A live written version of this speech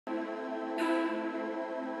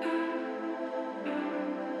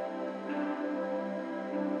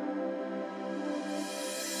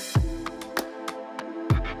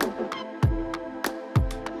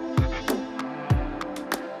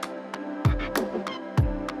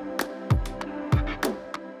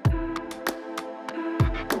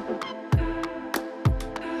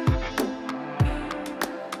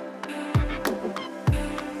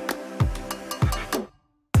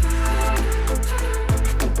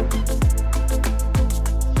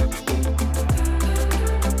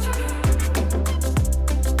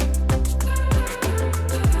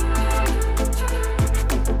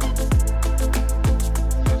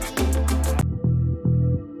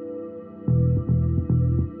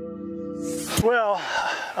Well,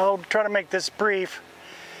 I'll try to make this brief.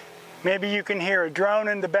 Maybe you can hear a drone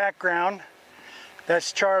in the background.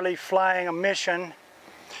 That's Charlie flying a mission.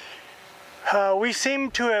 We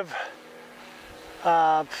seem to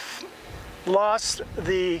have lost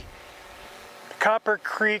the Copper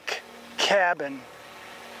Creek cabin.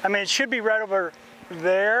 I mean, it should be right over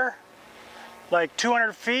there, like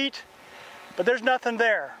 200 feet, but there's nothing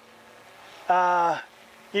there.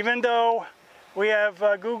 Even though we have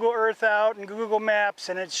Google Earth out and Google Maps,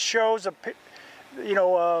 and it shows a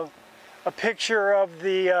picture of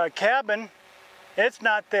the cabin, it's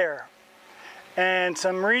not there. And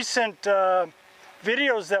some recent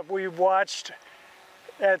videos that we've watched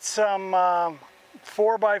at some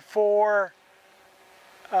 4x4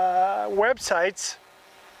 websites,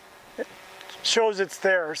 it shows it's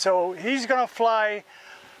there. So he's gonna fly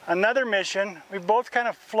another mission. We've both kind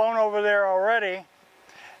of flown over there already,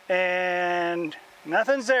 and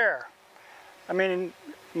nothing's there. I mean,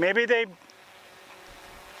 maybe they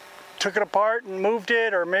took it apart and moved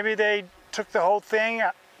it, or maybe they took the whole thing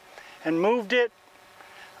and moved it.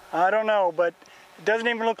 I don't know, but it doesn't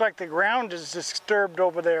even look like the ground is disturbed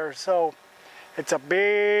over there, so it's a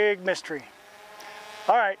big mystery.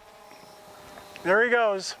 All right, there he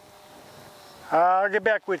goes. I'll get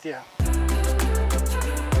back with you.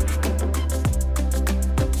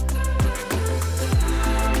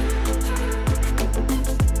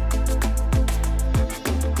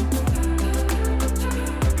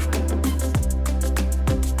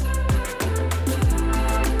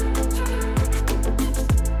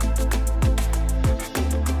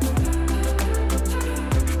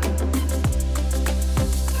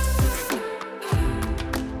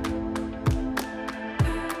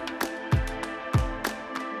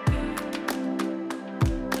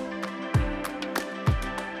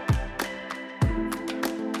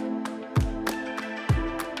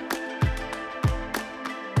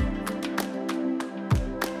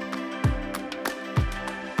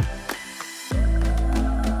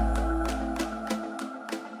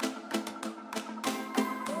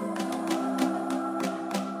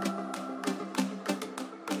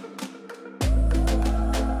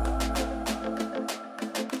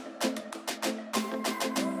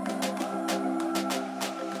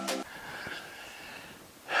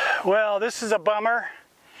 Well, this is a bummer.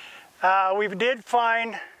 We did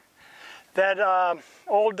find that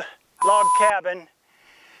old log cabin.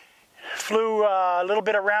 Flew a little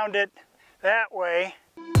bit around it that way.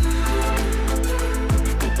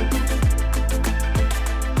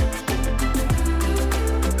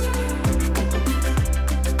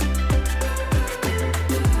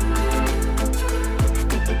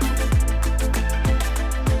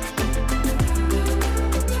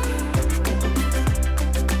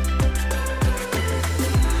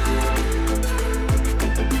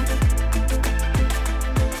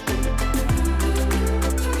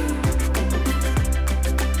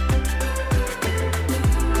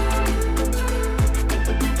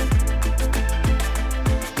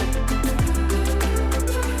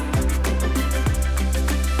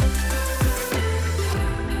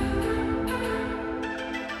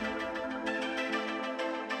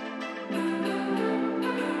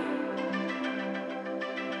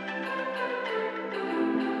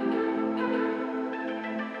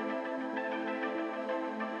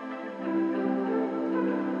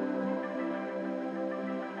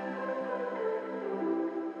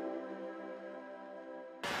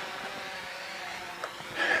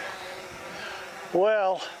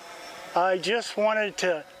 Well, I just wanted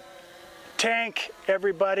to thank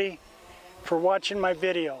everybody for watching my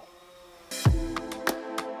video.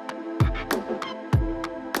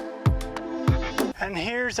 And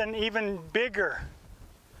here's an even bigger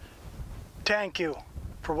thank you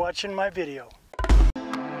for watching my video.